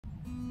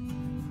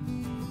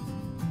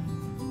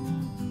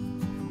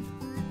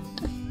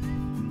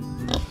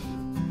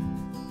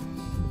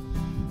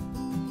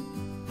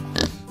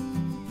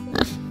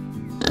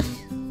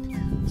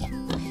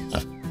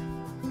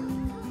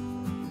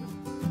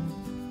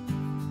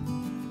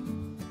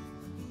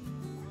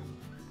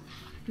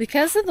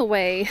Because of the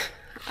way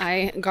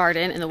I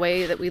garden and the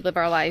way that we live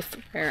our life,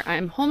 where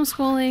I'm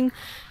homeschooling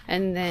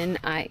and then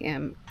I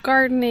am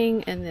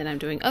gardening and then I'm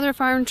doing other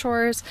farm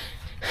chores,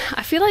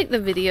 I feel like the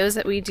videos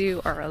that we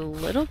do are a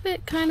little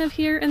bit kind of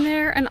here and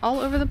there and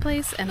all over the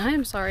place, and I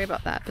am sorry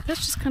about that, but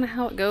that's just kind of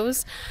how it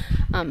goes.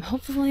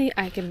 Hopefully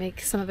I can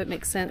make some of it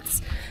make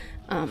sense.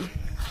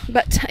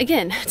 But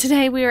again,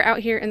 today we are out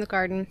here in the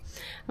garden.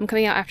 I'm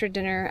coming out after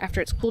dinner, after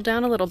it's cooled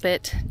down a little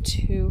bit,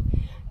 to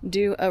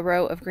do a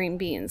row of green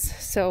beans.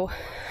 So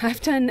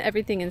I've done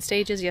everything in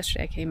stages.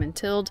 Yesterday I came and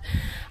tilled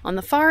on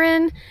the far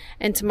end,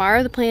 and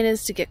tomorrow the plan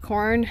is to get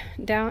corn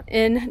down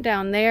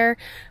there,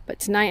 but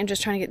tonight I'm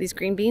just trying to get these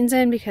green beans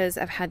in because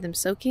I've had them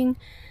soaking.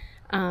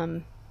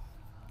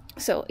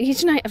 So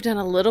each night I've done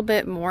a little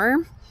bit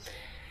more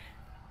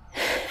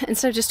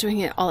instead of just doing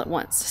it all at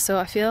once. So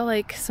I feel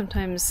like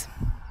sometimes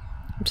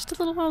I'm just a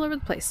little all over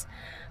the place,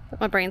 but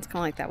my brain's kind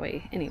of like that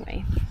way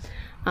anyway.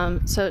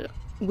 So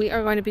we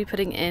are going to be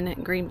putting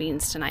in green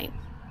beans tonight.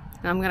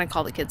 And I'm going to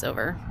call the kids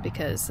over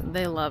because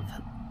they love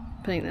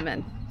putting them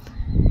in.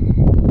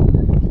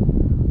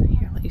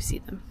 Here, I'll let you see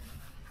them.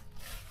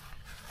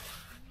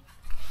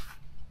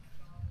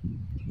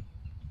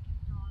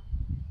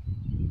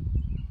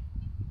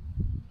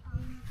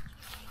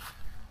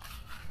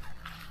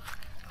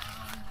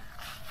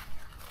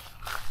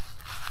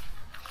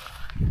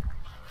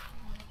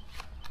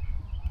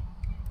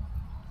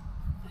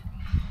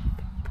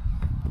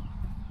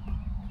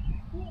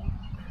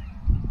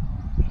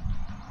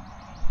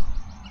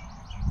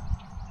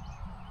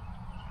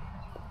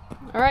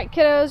 All right,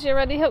 kiddos, you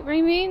ready to help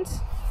green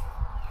beans?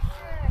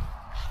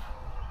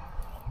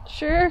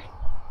 Sure?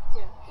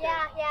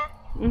 Yeah.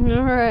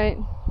 All right.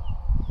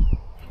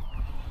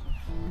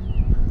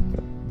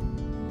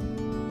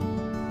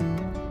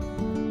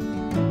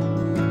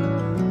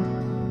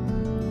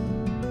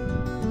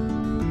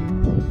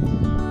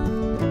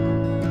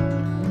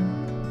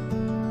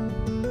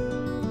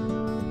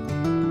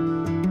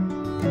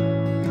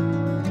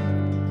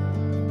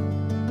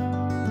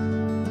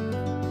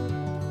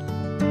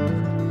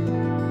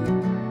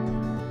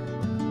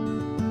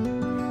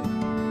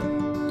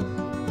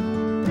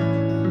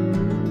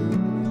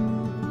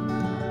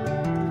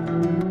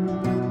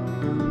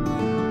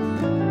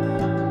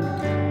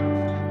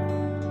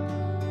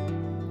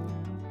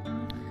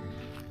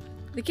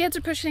 The kids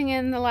are pushing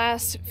in the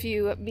last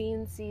few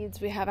bean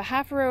seeds. We have a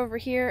half a row over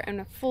here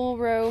and a full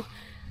row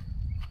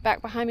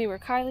back behind me where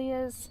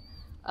Kylie is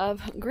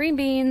of green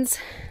beans.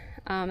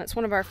 It's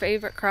one of our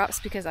favorite crops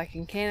because I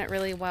can can it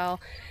really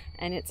well,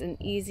 and it's an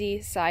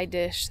easy side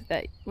dish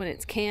that when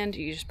it's canned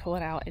you just pull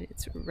it out and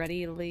it's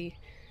readily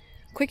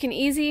quick and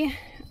easy.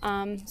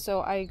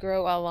 So I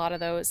grow a lot of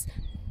those.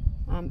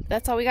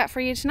 That's all we got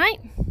for you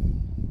tonight.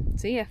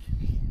 See ya.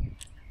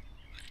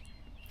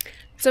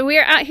 So we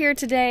are out here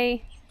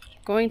today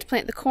going to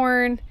plant the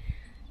corn.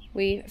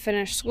 We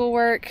finished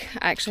schoolwork.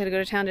 I actually had to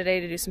go to town today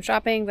to do some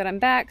shopping, but I'm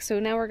back. So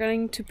now we're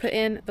going to put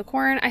in the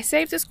corn. I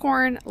saved this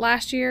corn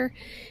last year.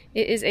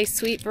 It is a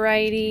sweet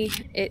variety.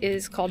 It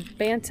is called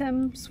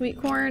Bantam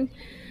sweet corn.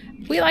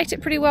 We liked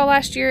it pretty well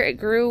last year. It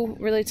grew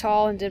really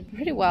tall and did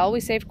pretty well. We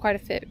saved quite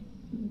a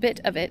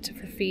bit of it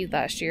for feed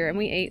last year, and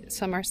we ate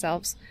some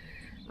ourselves.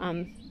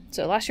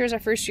 So last year was our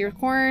first year of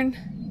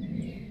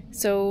corn.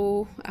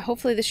 So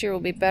hopefully this year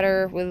will be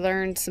better. We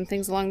learned some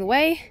things along the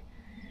way.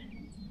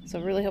 So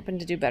really hoping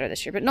to do better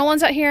this year. But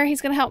Nolan's out here. He's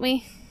going to help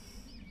me.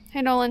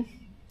 Hey, Nolan.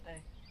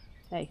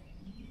 Hey.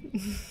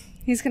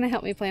 He's going to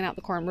help me plan out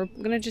the corn. We're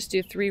going to just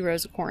do 3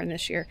 rows of corn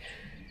this year.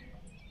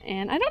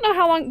 And I don't know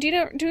how long. Do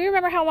you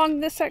remember how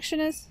long this section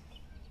is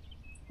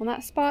on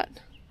that spot?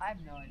 I have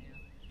no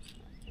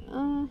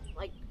idea.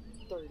 Like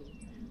 30.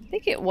 I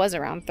think it was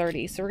around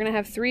 30. So we're going to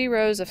have 3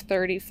 rows of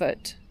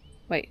 30-foot.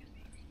 Wait.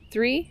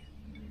 3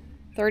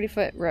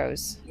 30-foot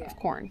rows of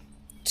corn.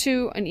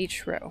 2 in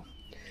each row.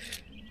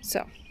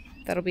 So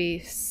that'll be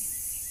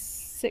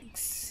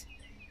 6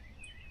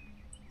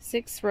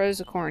 rows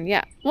of corn.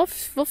 Yeah, we'll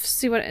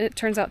see what it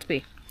turns out to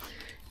be.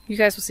 You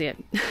guys will see it.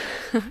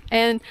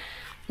 And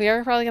we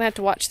are probably gonna have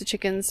to watch the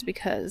chickens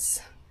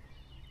because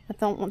I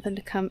don't want them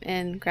to come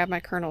and grab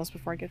my kernels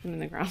before I get them in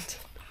the ground.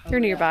 They're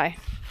nearby.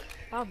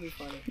 That would be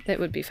funny. It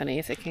would be funny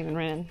if they came and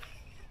ran.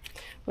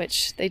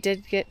 Which they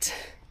did get.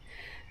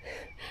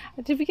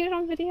 Did we get it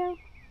on video?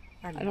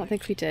 I don't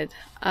think we did.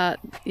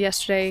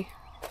 Yesterday,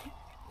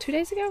 2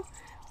 days ago,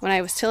 when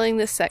I was tilling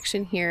this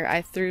section here,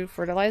 I threw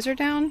fertilizer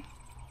down,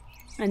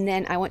 and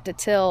then I went to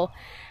till,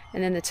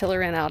 and then the tiller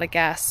ran out of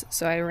gas.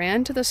 So I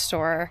ran to the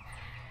store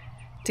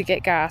to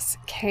get gas,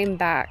 came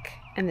back,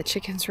 and the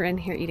chickens were in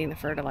here eating the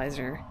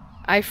fertilizer.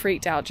 I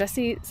freaked out.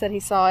 Jesse said he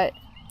saw it.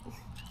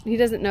 He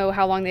doesn't know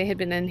how long they had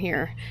been in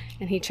here,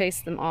 and he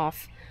chased them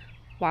off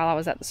while I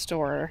was at the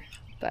store.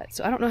 But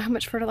so I don't know how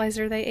much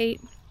fertilizer they ate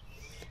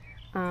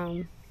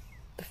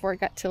before it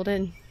got tilled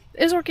in.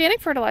 It was organic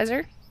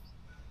fertilizer.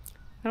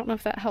 I don't know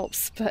if that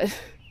helps, but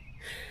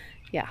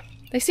yeah,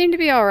 they seem to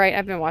be all right.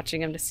 I've been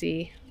watching them to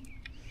see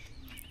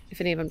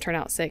if any of them turn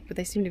out sick, but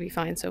they seem to be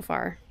fine so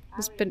far.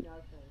 It's been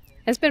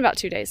about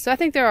 2 days, so I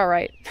think they're all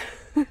right.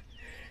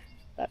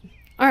 But,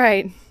 all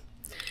right,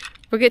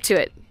 we'll get to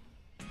it.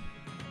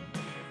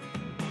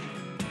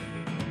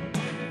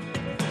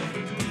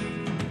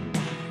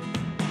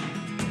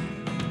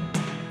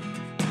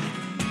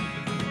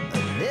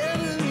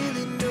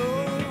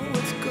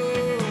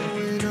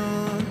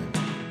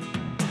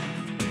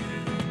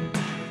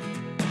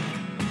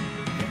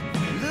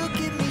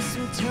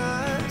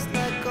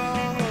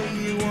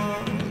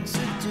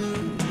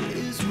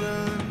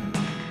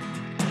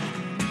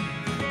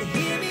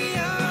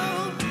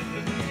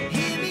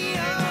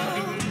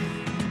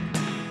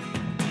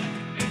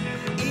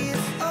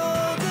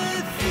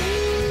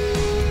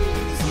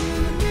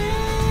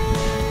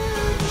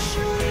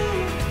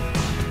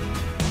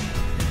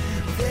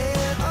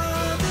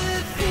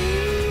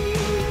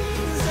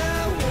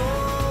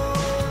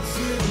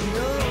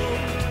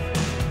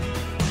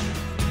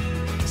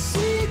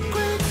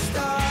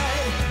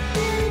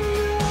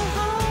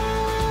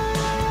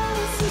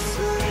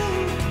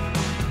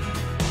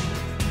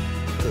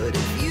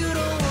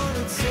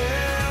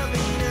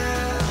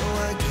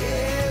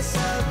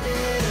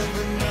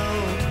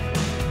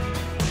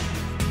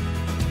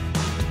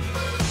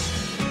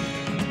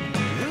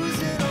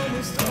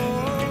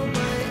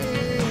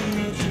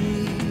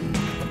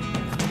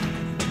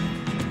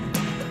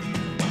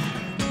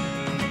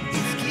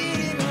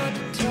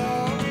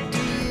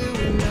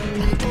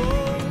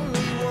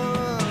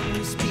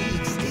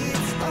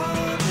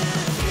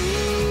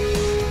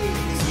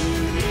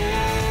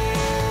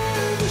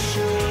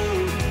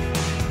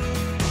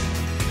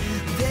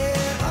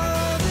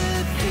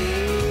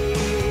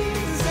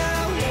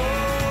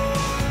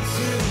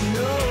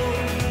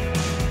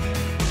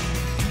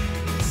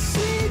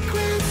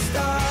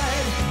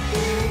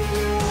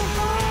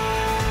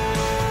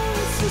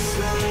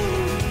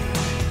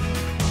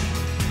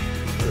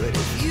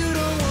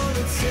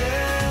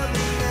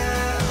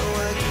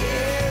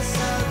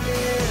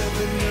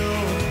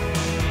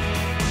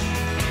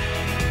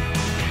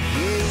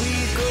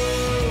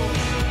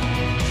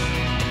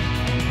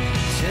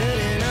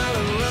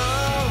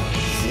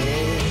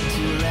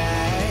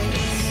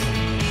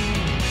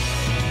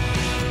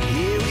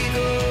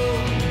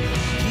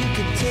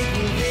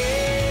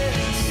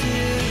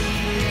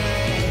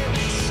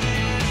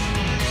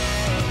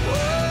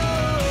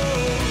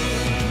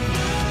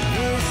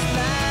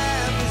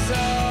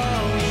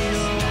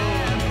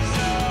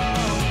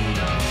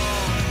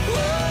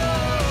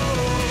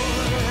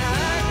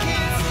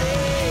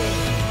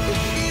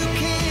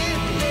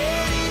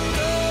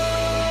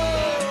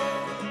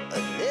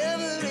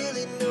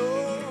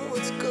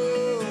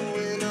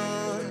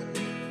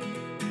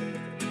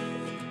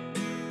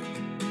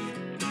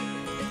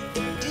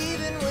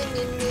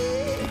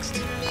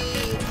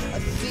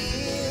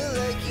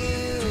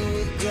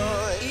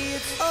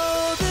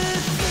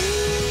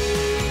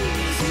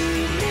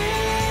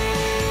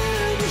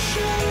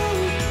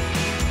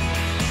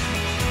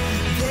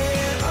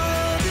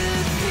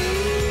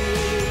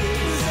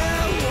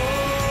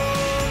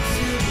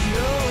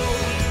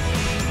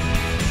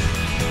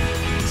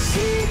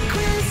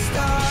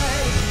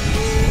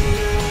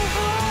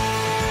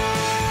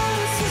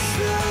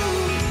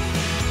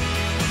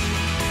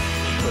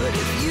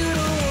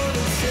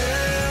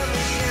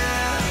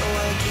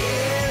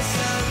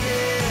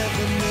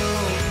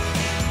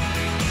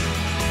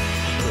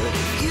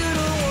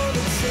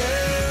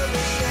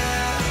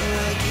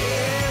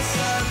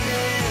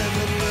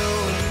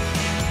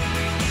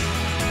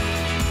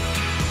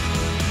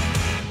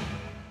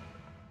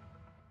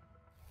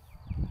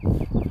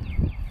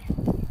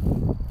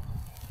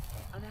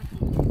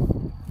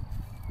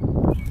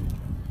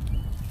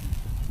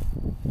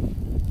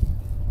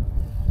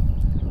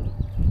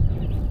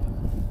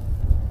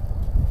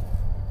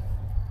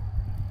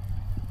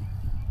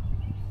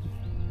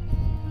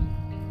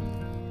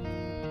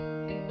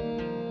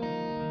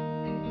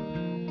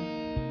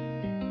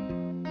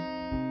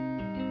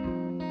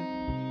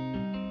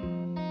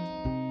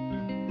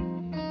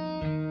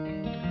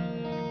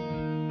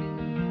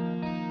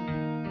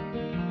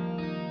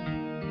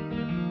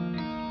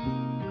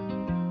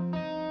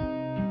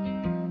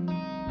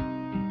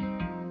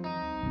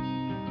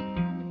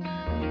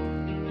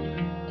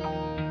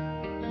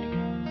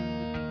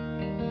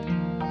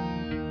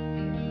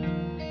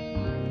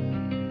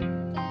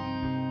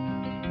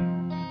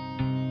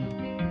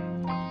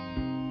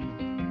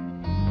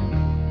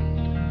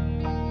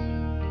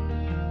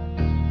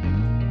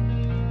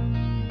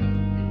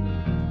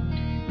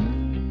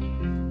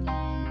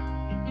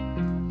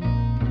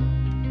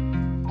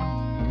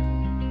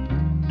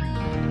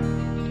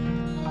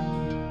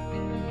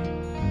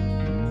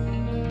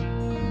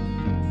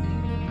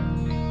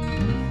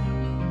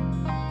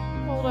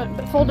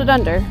 Fold it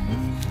under.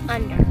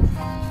 Under.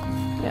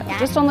 Yeah, That?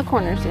 just on the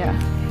corners, yeah.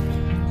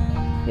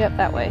 Yep,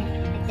 that way.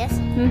 Like this?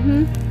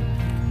 Mm-hmm.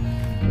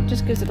 It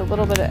just gives it a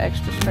little bit of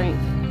extra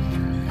strength.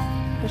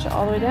 Push it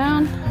all the way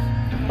down.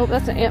 Oh,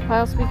 that's an ant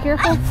pile, so be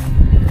careful. Do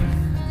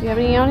you have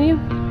any on you?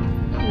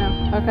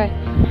 No. Okay.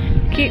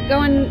 Keep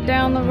going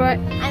down the right.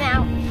 I'm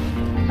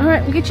out. All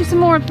right, we'll get you some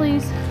more,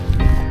 please.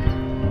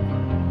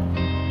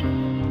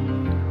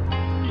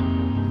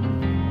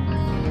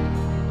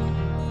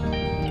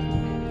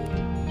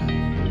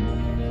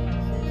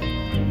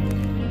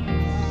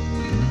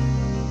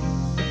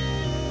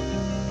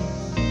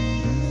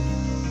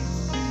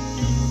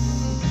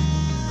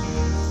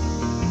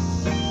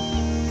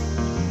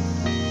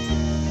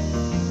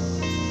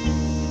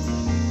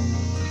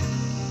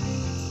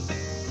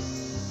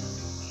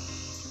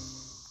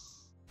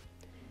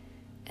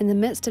 In the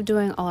midst of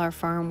doing all our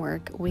farm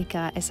work, we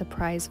got a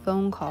surprise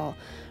phone call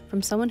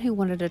from someone who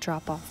wanted to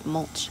drop off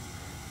mulch.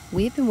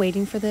 We've been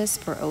waiting for this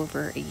for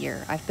over a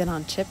year. I've been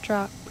on chip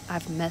drop,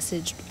 I've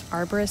messaged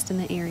arborists in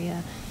the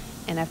area,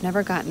 and I've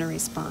never gotten a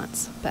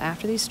response. But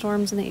after these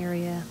storms in the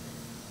area,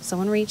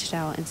 someone reached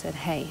out and said,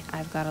 "Hey,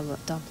 I've got a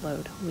dump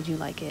load. Would you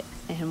like it?"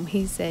 And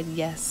we said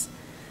yes.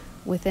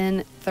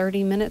 Within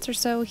 30 minutes or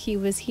so, he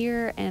was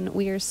here, and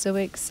we are so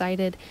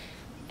excited.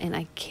 And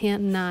I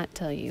cannot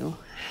tell you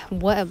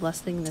what a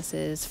blessing this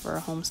is for a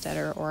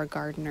homesteader or a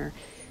gardener.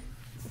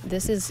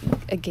 This is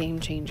a game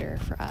changer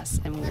for us,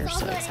 and we're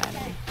so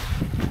excited.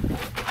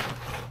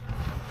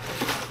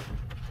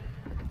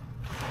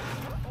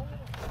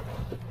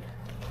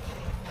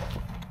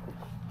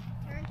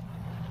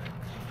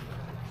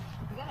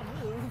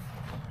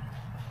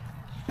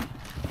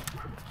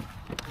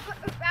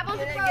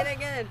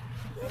 Get it.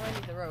 Oh, I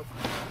need the rope.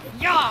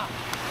 Yeah!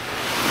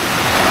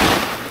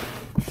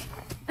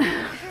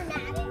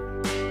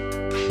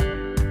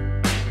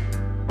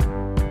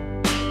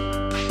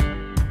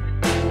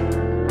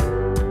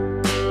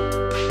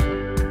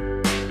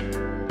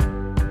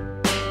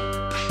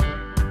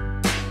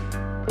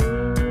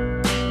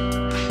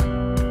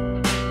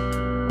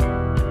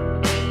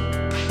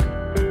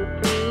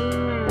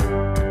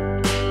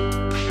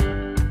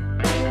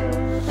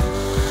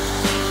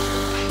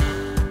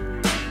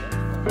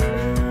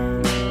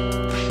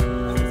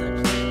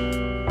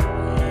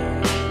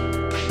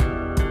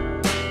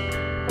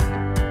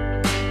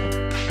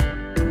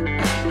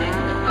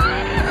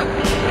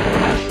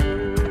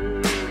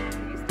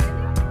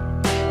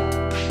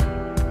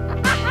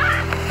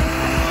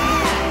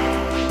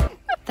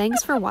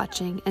 Thanks for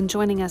watching and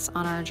joining us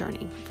on our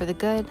journey for the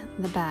good,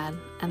 the bad,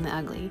 and the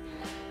ugly.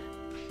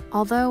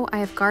 Although I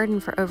have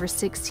gardened for over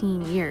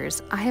 16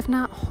 years, I have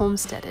not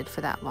homesteaded for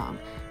that long.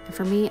 And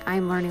for me,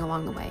 I'm learning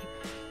along the way.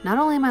 Not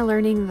only am I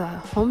learning the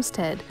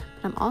homestead,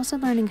 but I'm also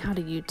learning how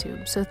to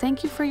YouTube. So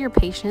thank you for your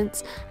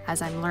patience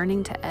as I'm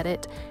learning to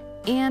edit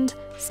and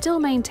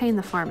still maintain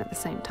the farm at the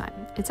same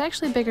time. It's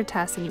actually a bigger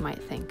task than you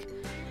might think.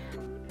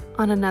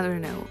 On another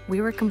note,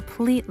 we were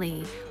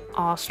completely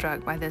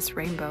awestruck by this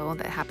rainbow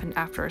that happened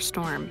after a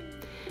storm.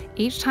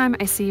 Each time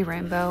I see a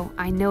rainbow,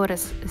 I know it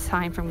is a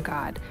sign from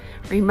God,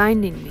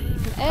 reminding me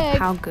of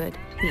how good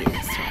He is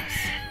to us.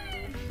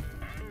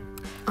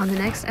 On the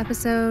next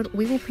episode,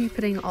 we will be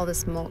putting all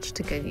this mulch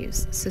to good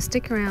use, so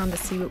stick around to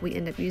see what we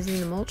end up using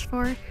the mulch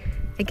for.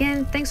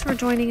 Again, thanks for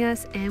joining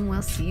us, and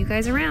we'll see you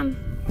guys around.